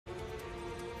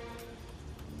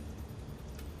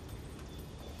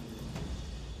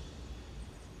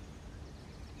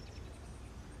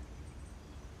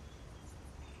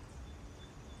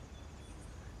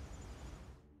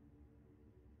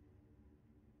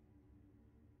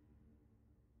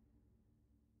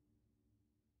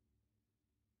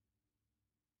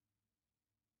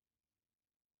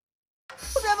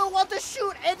ever want to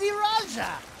shoot Eddie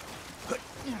Raja?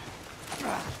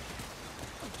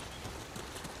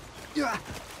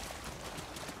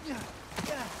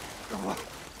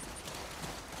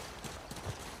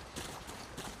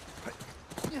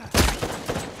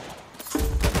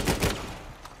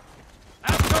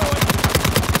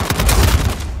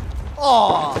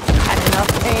 Oh, had enough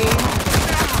pain?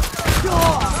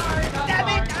 Oh, damn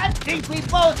it! I think we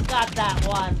both got that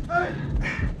one.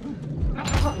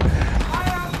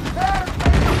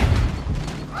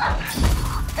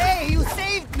 Hey, you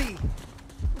saved me!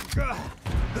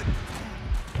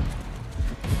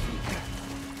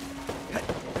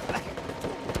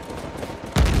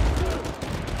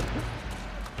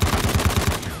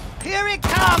 Here it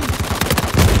comes!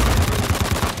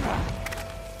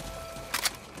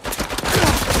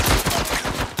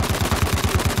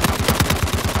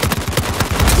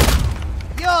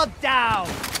 You're down!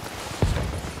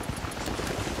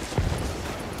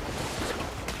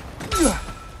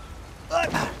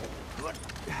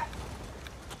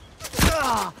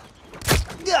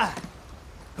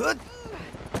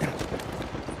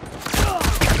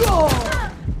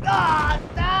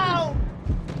 Down!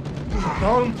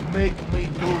 Don't make me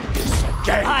do this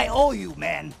again. I owe you,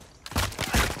 man.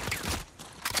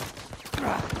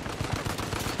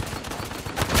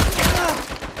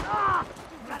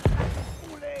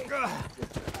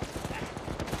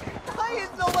 Why is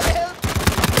no one helping?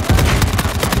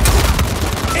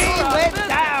 He went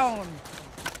down.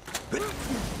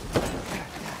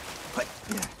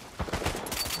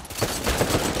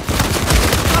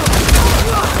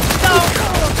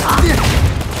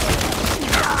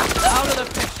 Out of the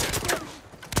picture.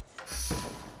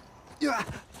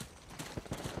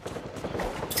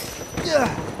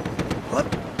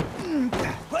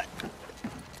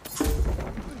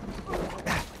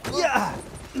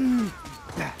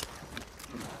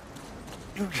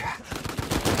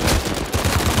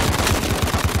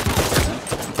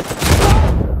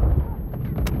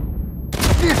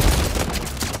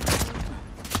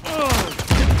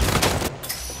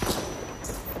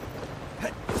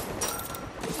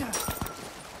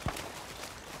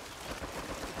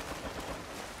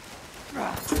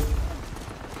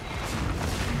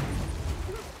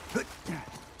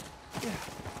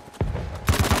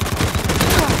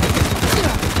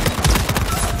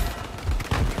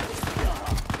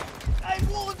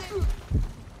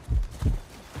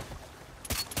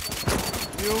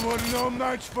 You were no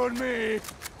match for me.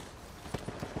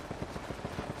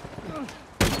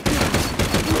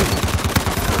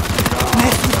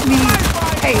 Mess with me,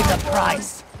 pay the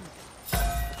price.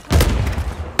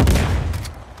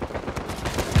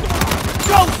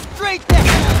 Go straight to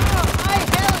hell! I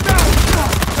held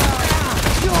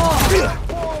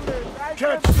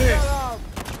Catch this.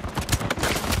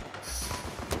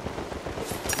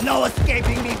 No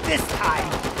escaping me this time!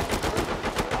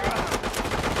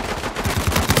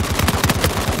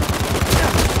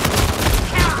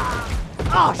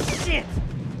 Oh, shit!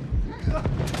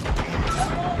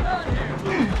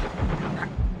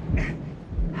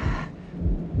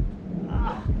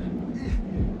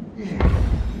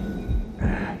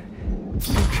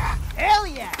 Hell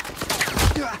yeah!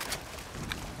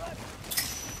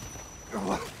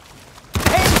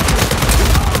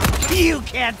 Hey! You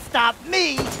can't stop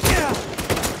me!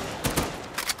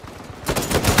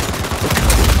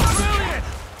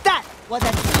 That was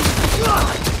a...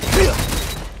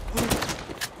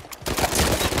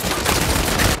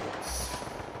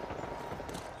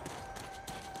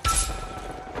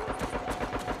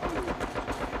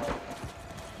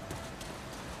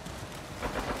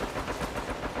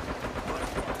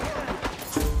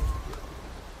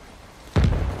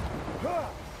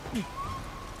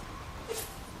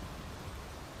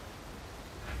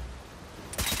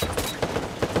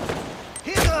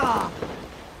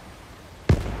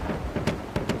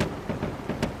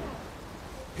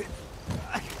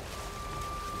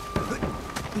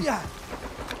 Yeah.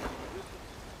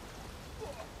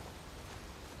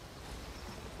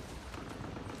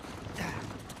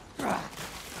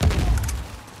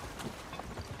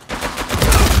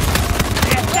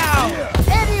 Get down!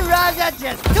 Eddie Raja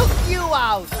just took you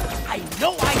out! I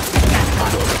know I did that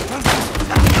one!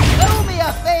 Do me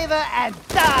a favor and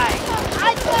die!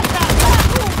 I got that!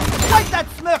 Wipe that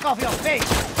smirk off your face!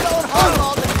 Don't harm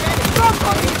all the credit!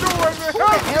 Who the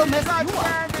hell messed you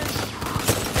up?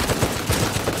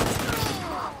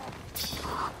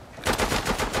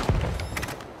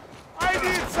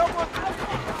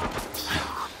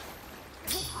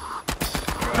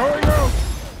 Going out!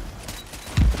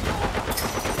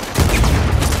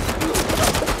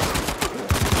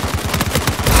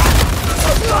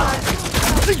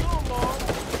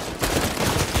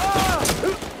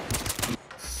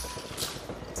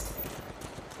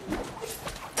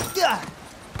 Eddie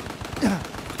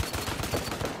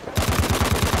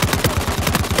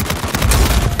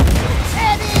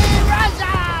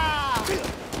Raja!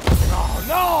 Oh,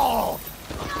 no!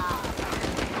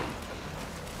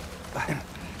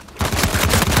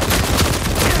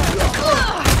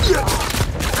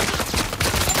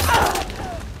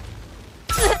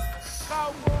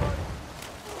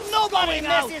 Nobody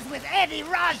messes with Eddie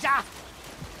Raja!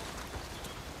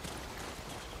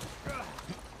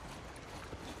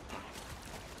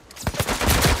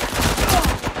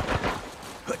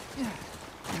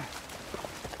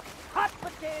 Hot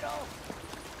potato!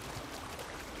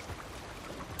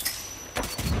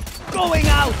 Going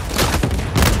out!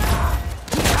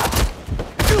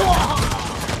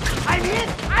 I'm hit!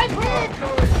 I'm hit!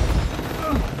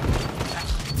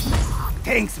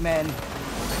 Thanks, man.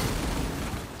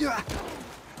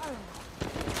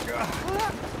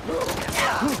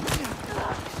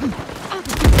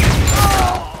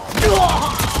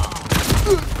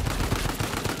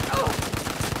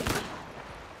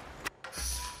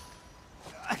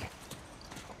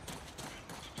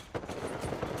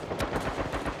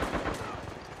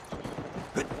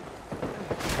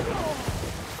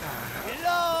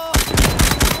 Hello?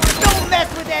 Don't mess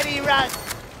with Eddie Rush!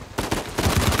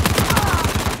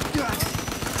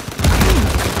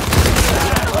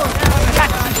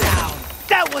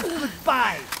 That was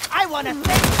goodbye. I want to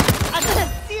thank you. A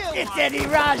sincere It's Eddie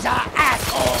Raja,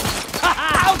 asshole.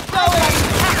 How's going?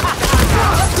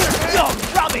 You're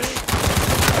rubbish.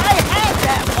 I had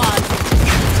that one.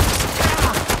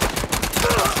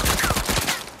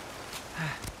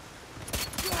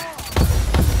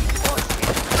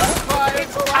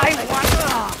 I want.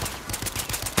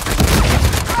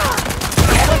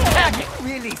 That attack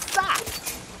really sucks.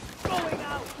 Going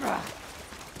out.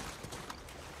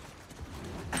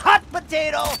 Hot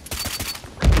potato!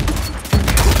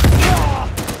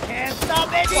 Can't stop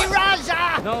Eddie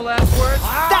Raja! No last words?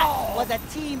 That was a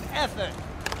team effort.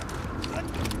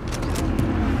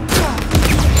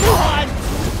 Too bad!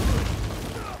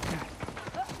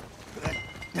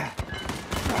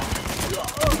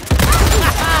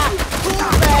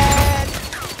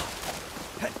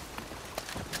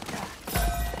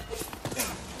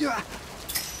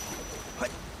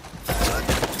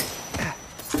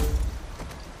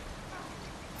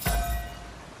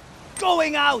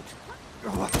 Going out!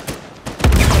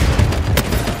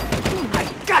 I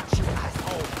got you,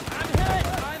 asshole! I'm hit!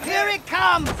 Here it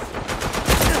comes!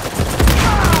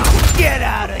 Get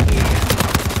out of here!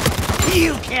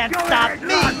 You can't stop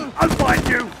me! I'll find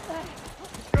you!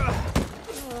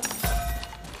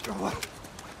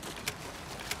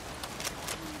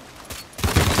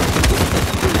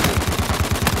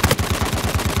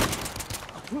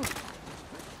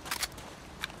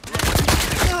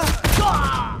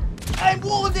 I'm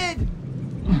wounded!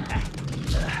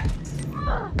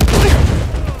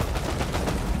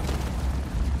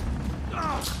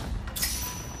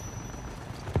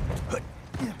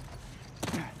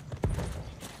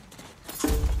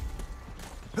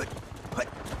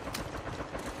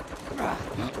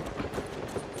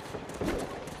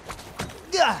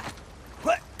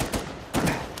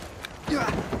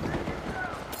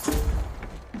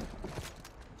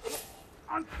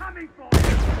 I'm coming for you!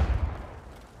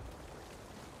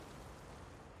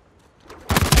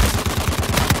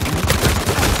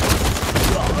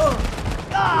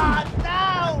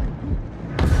 Down!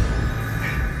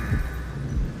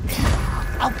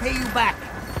 I'll pay you back.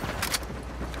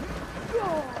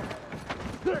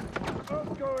 I'm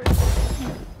going.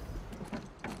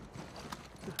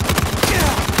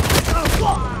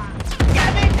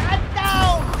 Damn it, I'm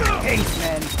down! Thanks,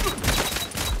 man.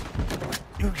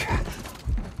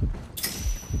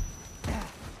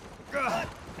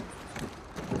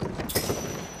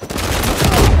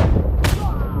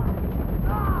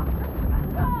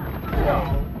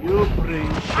 You bring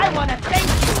I want to thank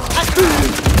you.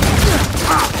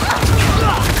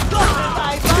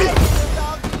 Bye-bye, little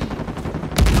doggy.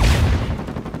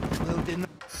 Moved in.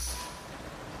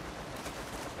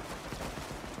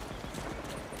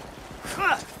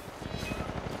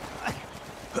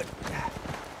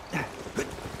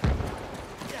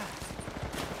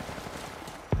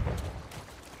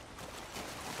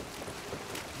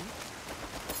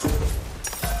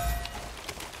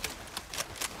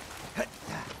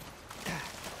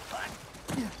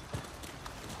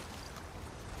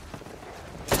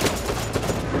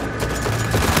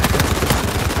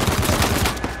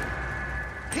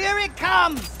 Here it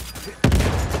comes!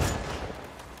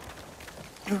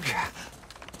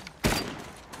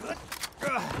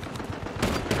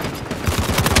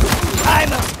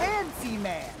 I'm a fancy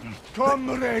man.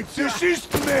 Comrades,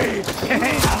 assist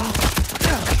me!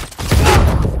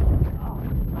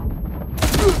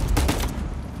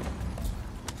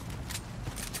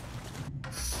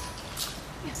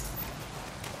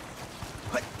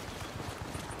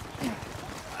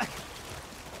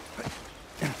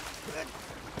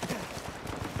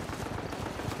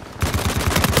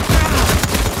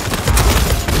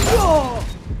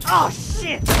 Oh,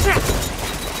 shit!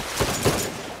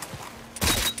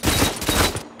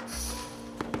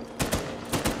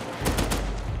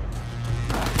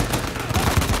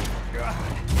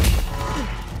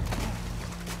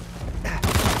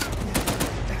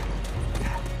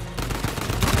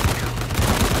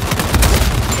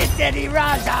 It's Eddie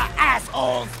Raja,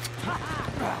 assholes!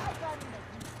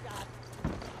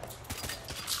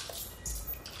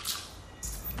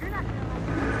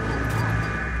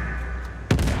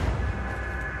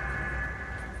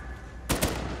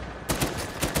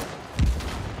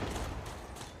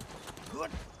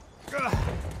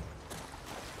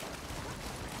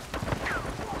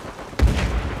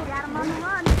 Got him on the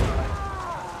run.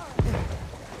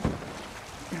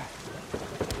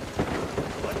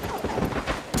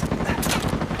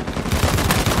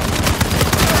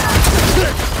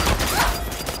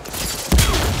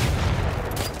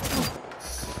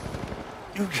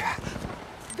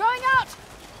 Going out!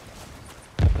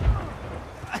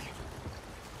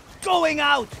 Going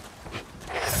out!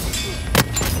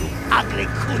 Ugly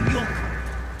kunyuk!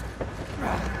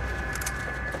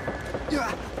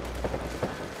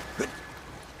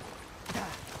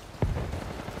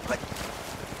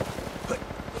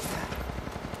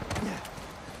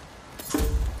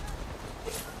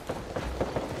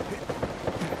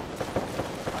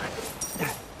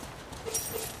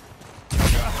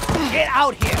 Get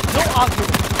out here! No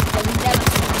arguing!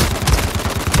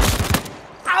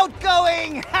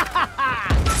 Outgoing!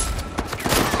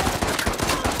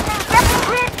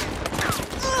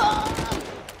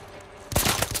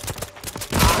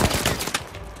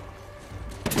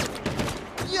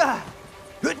 Yeah.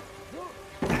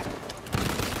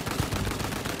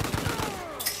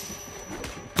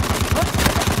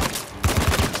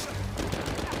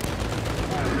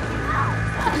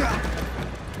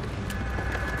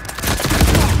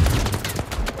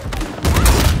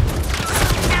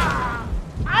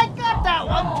 I got that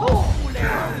one too,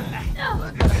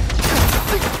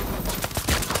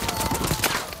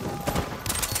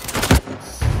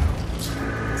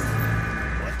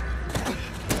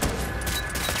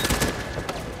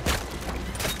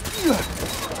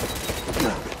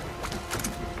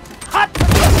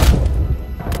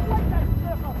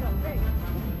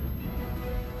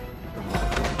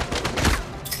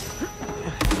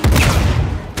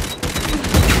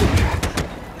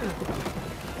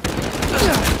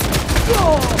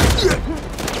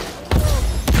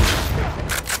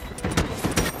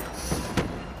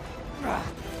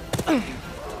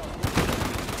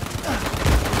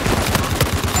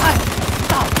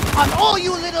 On all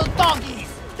you little doggies!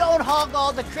 Don't hog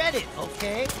all the credit,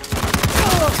 okay?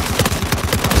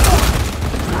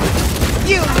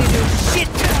 You little shit!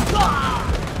 No!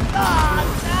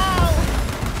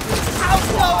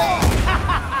 Outgoing!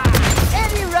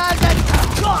 Eddie Raja!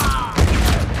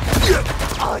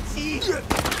 Oh, gee!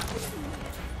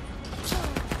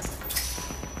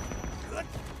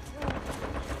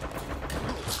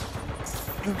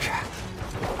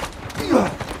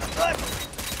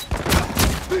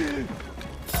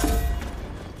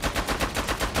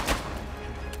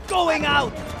 Going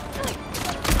out!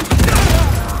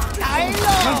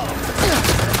 Kylo!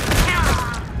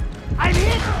 I'm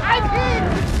hit! I'm hit!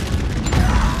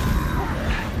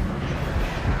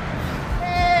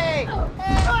 Hey!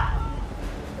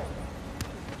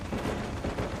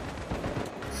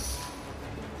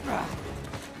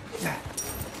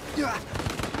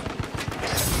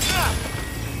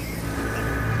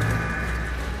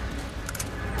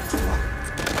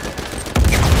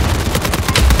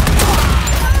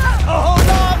 Hold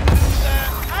on!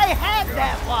 I had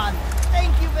that one!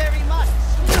 Thank you very much!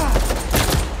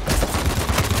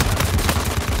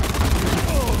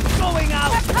 Going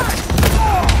out!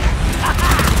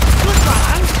 Good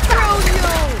one! Screw you!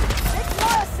 It's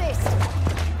my assist.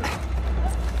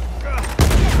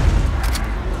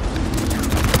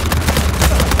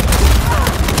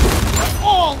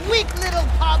 All weak little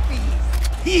puppies!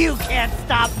 You can't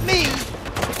stop me!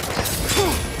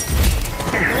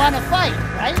 You wanna fight,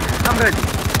 right? I'm ready.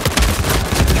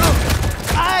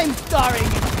 I'm starring in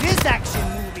this action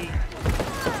movie!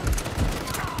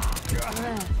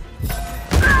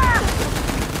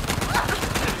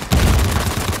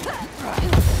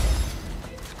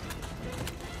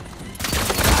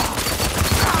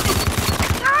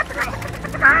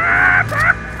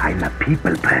 I'm a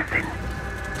people person.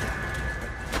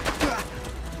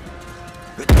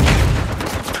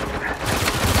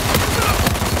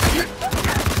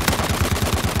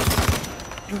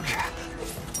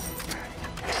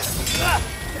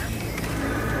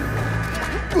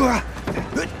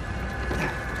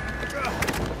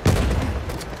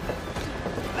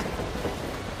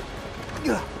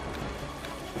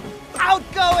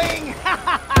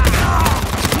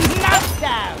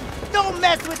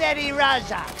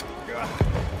 Raja.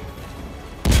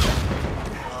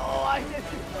 Oh, I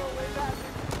didn't know where that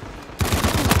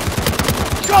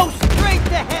is. Go straight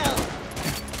to hell.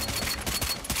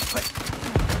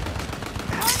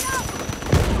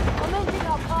 I'm ending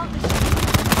our partnership.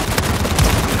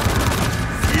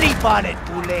 Sleep on it,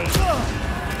 Kool-Aid.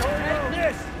 Take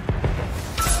this.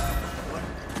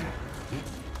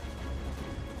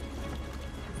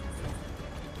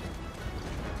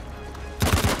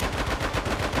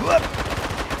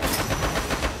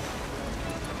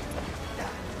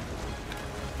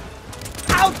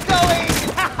 Outgoing!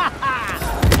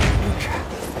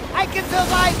 I can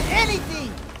survive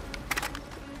anything!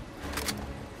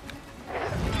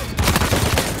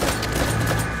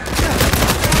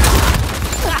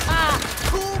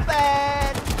 Too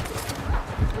bad!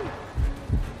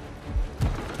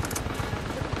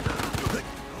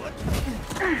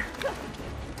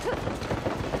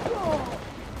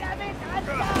 Damn it, I'm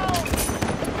down!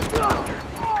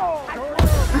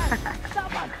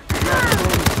 Someone!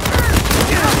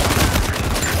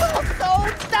 I'm so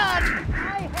done!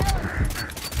 I help!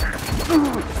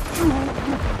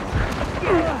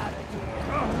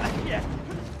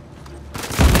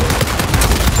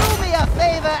 Do me a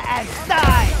favor and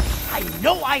die! I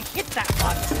know I hit that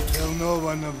one! Tell no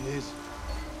one of this.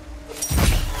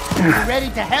 You ready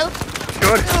to help?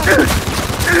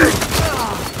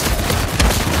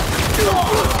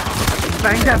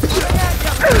 Banged up.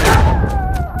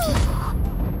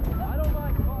 I don't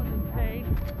mind causing pain.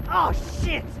 Oh,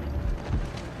 shit!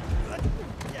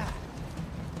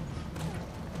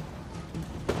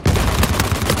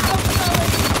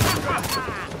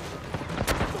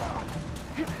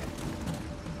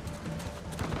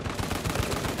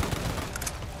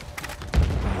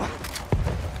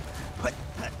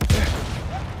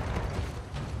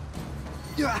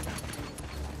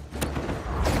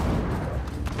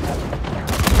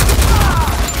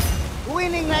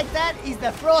 Winning like that is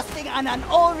the frosting on an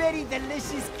already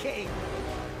delicious cake.